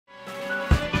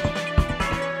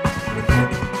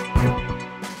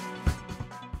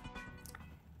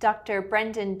Dr.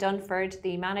 Brendan Dunford,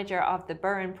 the manager of the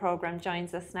Burren Programme,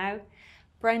 joins us now.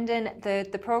 Brendan,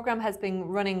 the programme has been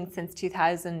running since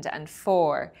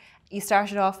 2004. You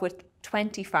started off with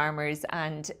 20 farmers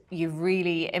and you've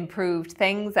really improved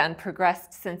things and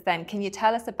progressed since then. Can you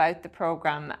tell us about the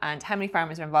programme and how many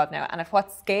farmers are involved now and at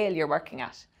what scale you're working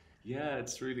at? Yeah,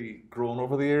 it's really grown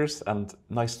over the years and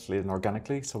nicely and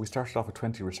organically. So we started off with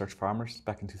 20 research farmers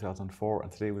back in 2004,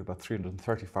 and today we have about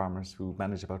 330 farmers who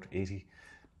manage about 80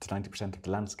 to 90% of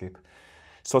the landscape.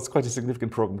 So it's quite a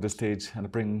significant programme at this stage, and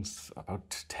it brings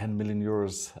about 10 million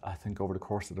euros, I think, over the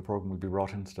course of the programme will be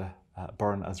brought into the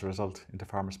Burren as a result into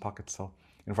farmers' pockets. So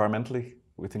environmentally,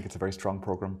 we think it's a very strong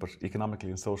programme, but economically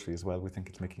and socially as well, we think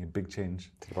it's making a big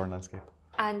change to the Burren landscape.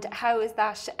 And how is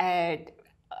that?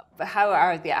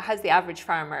 How's the average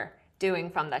farmer doing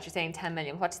from that? You're saying 10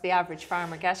 million. What does the average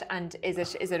farmer get? And is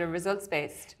it a results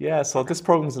based? Yeah, so this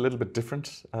programme is a little bit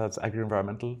different as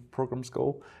agri-environmental programmes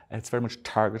go. It's very much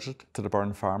targeted to the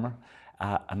Burren farmer,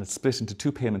 and it's split into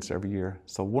two payments every year.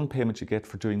 So one payment you get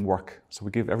for doing work. So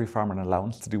we give every farmer an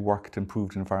allowance to do work to improve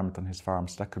the environment on his farm.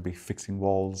 So that could be fixing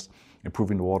walls,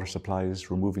 improving the water supplies,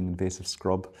 removing invasive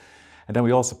scrub. And then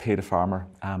we also pay the farmer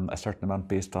a certain amount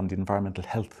based on the environmental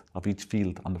health of each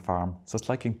field on the farm. So it's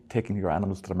like taking your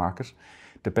animals to the market.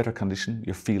 The better condition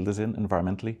your field is in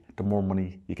environmentally, the more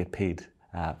money you get paid.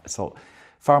 So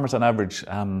farmers on average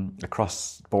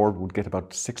across the board would get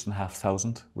about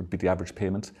 6,500 would be the average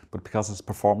payment. But because it's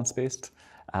performance based,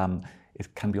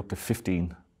 it can be up to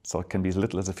 15. So it can be as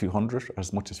little as a few hundred or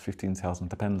as much as 15,000.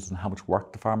 Depends on how much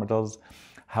work the farmer does,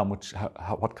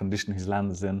 what condition his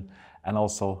land is in, and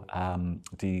also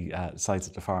the size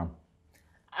of the farm.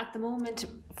 At the moment,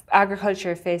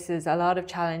 agriculture faces a lot of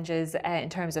challenges in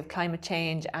terms of climate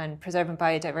change and preserving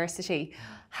biodiversity.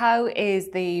 How is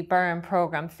the Burren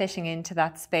Programme fitting into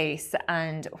that space,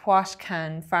 and what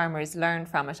can farmers learn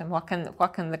from it, and what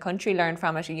can the country learn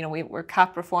from it? You know, we're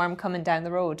CAP reform coming down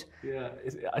the road. Yeah,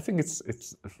 I think it's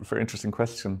a very interesting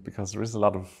question, because there is a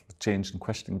lot of change and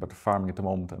questioning about farming at the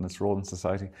moment and its role in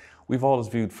society. We've always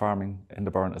viewed farming in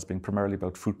the Burren as being primarily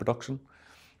about food production.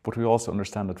 But we also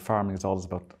understand that farming is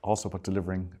also about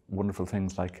delivering wonderful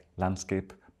things like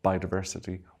landscape,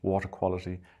 biodiversity, water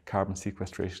quality, carbon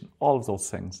sequestration, all of those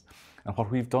things. And what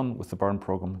we've done with the Burren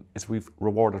Programme is we've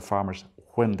rewarded farmers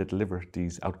when they deliver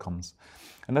these outcomes.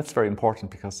 And that's very important,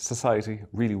 because society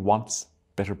really wants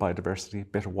better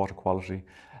biodiversity, better water quality,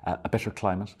 a better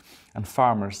climate. And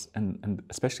farmers, and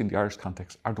especially in the Irish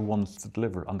context, are the ones to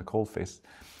deliver on the coalface.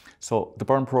 So the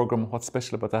Burren Programme, what's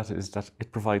special about that is that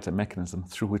it provides a mechanism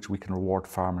through which we can reward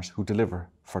farmers who deliver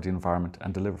for the environment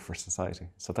and deliver for society.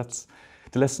 So that's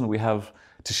the lesson we have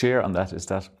to share on that, is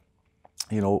that,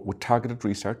 you know, with targeted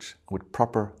research, with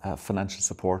proper financial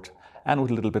support, and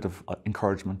with a little bit of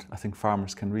encouragement, I think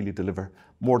farmers can really deliver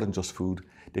more than just food.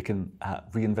 They can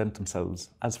reinvent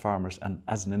themselves as farmers and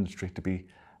as an industry to be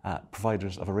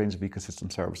providers of a range of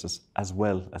ecosystem services, as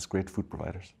well as great food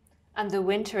providers. And the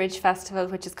Winterage Festival,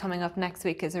 which is coming up next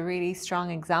week, is a really strong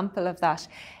example of that.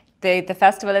 The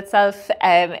festival itself,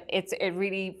 it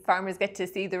really, farmers get to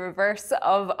see the reverse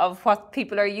of what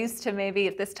people are used to maybe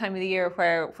at this time of the year,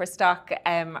 where stock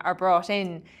are brought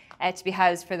in to be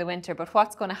housed for the winter. But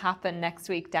what's going to happen next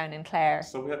week down in Clare?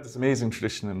 So we have this amazing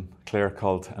tradition in Clare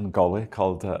and Galway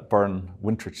called Burren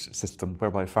Winterage system,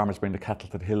 whereby farmers bring the cattle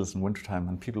to the hills in wintertime,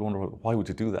 and people wonder, well, why would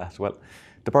you do that? Well,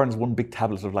 the Burren is one big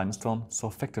tablet of limestone, so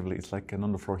effectively it's like an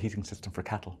underfloor heating system for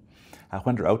cattle.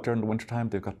 When they're out there in the wintertime,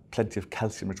 they've got plenty of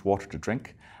calcium-rich water to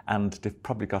drink, and they've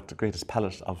probably got the greatest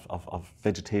palette of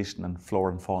vegetation and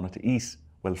flora and fauna to eat,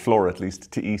 well, flora at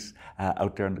least, to eat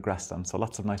out there in the grassland. So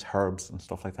lots of nice herbs and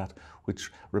stuff like that,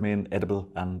 which remain edible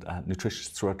and nutritious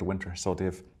throughout the winter. So they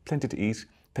have plenty to eat,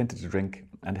 plenty to drink,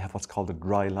 and they have what's called a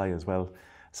dry lie as well.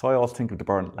 So I always think of the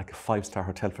Burren like a 5-star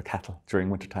hotel for cattle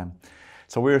during wintertime.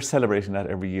 So we're celebrating that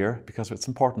every year, because it's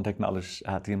important to acknowledge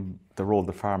the role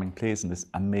that farming plays in this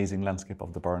amazing landscape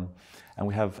of the Burren. And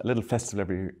we have a little festival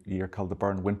every year called the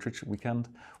Burren Winterage Weekend,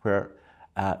 where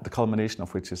the culmination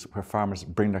of which is where farmers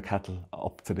bring their cattle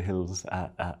up to the hills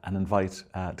and invite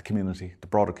the community, the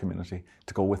broader community,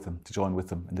 to go with them, to join with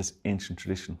them in this ancient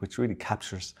tradition, which really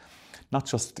captures not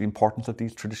just the importance of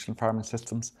these traditional farming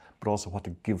systems, but also what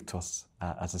they give to us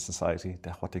as a society,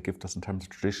 what they give to us in terms of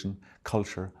tradition,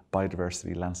 culture,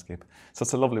 biodiversity, landscape. So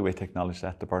it's a lovely way to acknowledge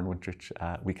that, the Burren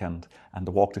Winterage Weekend. And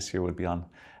the walk this year will be on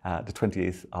the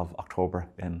 28th of October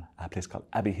in a place called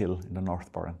Abbey Hill in the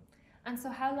North Burren. And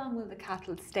so how long will the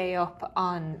cattle stay up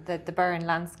on the Burren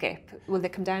landscape? Will they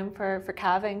come down for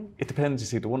calving? It depends. You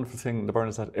see, the wonderful thing in the Burren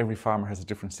is that every farmer has a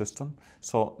different system.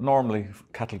 So normally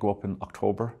cattle go up in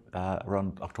October,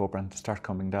 around October, and start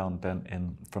coming down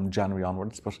then from January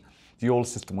onwards. But the old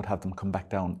system would have them come back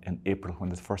down in April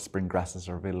when the first spring grasses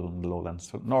are available in the lowlands.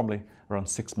 So normally around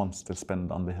 6 months they'll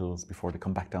spend on the hills before they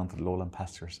come back down to the lowland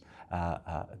pastures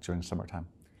during summertime.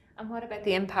 And what about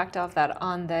the impact of that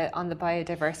on the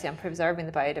biodiversity, on preserving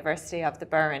the biodiversity of the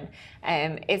Burren?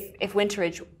 If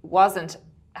winterage wasn't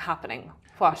happening,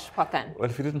 what then? Well,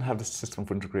 if you didn't have this system of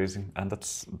winter grazing, and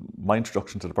that's my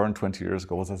introduction to the Burren 20 years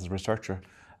ago, was as a researcher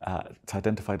to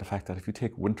identify the fact that if you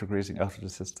take winter grazing out of the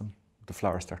system, the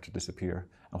flowers start to disappear,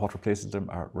 and what replaces them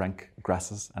are rank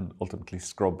grasses and ultimately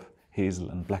scrub, hazel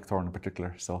and blackthorn in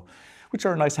particular, so which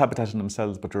are a nice habitat in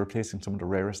themselves, but they're replacing some of the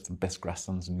rarest and best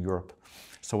grasslands in Europe.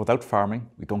 So without farming,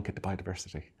 we don't get the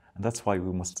biodiversity. And that's why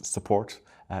we must support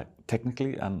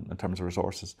technically and in terms of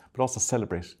resources, but also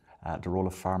celebrate the role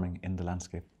of farming in the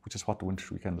landscape, which is what the Winter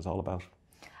Weekend is all about.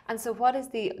 And so what is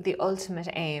the ultimate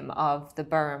aim of the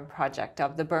Burren project,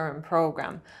 of the Burren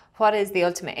programme? What is the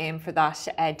ultimate aim for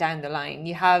that down the line?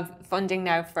 You have funding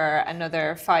now for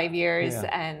another 5 years,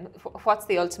 and what's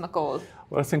the ultimate goal?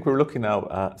 Well, I think we're looking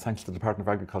now, thanks to the Department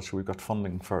of Agriculture, we've got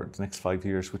funding for the next 5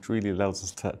 years, which really allows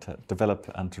us to develop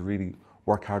and to really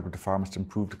work hard with the farmers to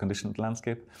improve the condition of the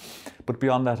landscape. But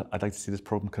beyond that, I'd like to see this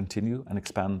programme continue and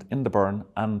expand in the Burren,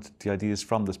 and the ideas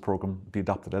from this programme be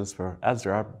adopted elsewhere, as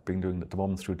they are being doing at the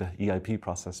moment through the EIP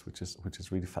process, which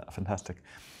is really fantastic.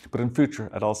 But in future,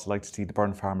 I'd also like to see the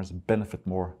Burren farmers benefit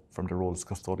more from their role as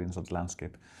custodians of the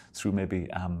landscape through maybe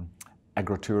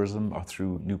agritourism, or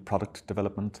through new product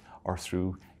development, or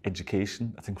through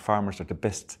education. I think farmers are the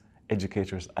best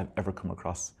educators I've ever come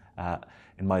across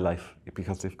in my life,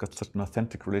 because they've got such an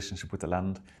authentic relationship with the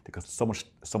land. They've got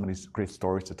so many great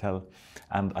stories to tell,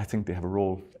 and I think they have a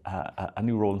role, a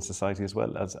new role in society as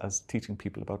well, as teaching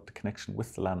people about the connection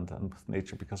with the land and with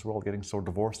nature, because we're all getting so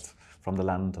divorced from the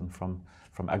land and from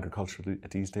agriculture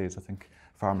these days. I think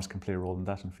farmers can play a role in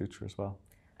that in the future as well.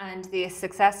 And the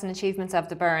success and achievements of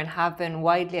the Burren have been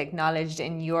widely acknowledged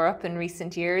in Europe in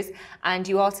recent years. And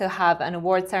you also have an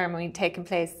award ceremony taking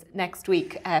place next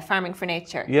week, Farming for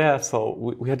Nature. Yeah, so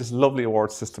we had this lovely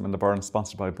award system in the Burren,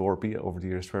 sponsored by Borbia over the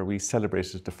years, where we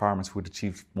celebrated the farmers who had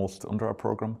achieved most under our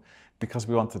programme, because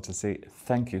we wanted to say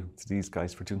thank you to these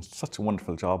guys for doing such a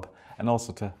wonderful job, and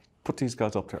also to put these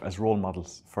guys up there as role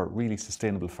models for really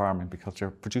sustainable farming, because they're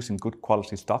producing good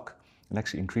quality stock and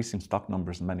actually increasing stock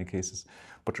numbers in many cases,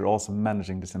 but they're also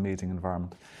managing this amazing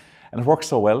environment. And it works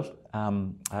so well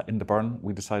in the Burren,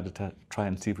 we decided to try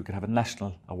and see if we could have a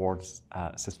national awards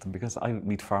system, because I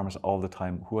meet farmers all the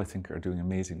time who I think are doing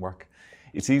amazing work.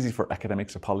 It's easy for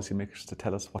academics or policymakers to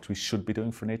tell us what we should be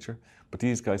doing for nature, but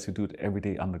these guys who do it every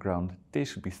day on the ground, they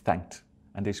should be thanked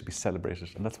and they should be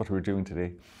celebrated, and that's what we're doing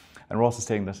today. And we're also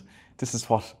saying that this is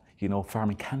what, you know,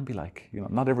 farming can be like. You know,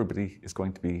 not everybody is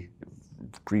going to be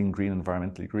green,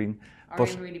 environmentally green. Or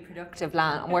in really productive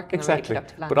land, working exactly. in really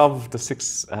productive land. But of the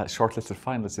 6 shortlisted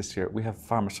finalists this year, we have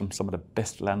farmers from some of the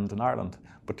best land in Ireland,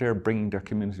 but they're bringing their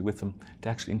community with them to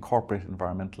actually incorporate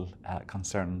environmental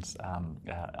concerns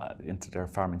into their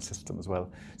farming system as well.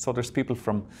 So there's people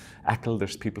from Achill,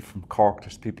 there's people from Cork,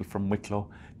 there's people from Wicklow,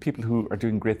 people who are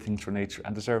doing great things for nature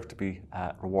and deserve to be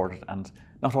rewarded. And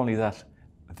not only that,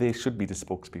 they should be the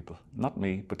spokespeople, not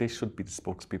me, but they should be the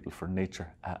spokespeople for nature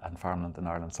and farmland in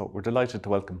Ireland. So we're delighted to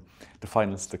welcome the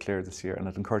finalists declared this year, and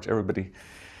I'd encourage everybody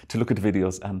to look at the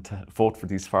videos and to vote for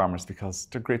these farmers, because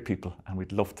they're great people and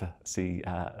we'd love to see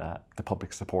the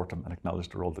public support them and acknowledge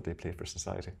the role that they play for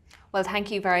society. Well, thank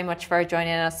you very much for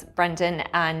joining us, Brendan,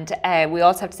 and we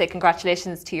also have to say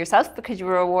congratulations to yourself, because you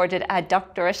were awarded a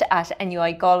doctorate at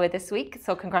NUI Galway this week,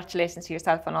 so congratulations to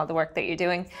yourself on all the work that you're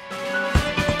doing.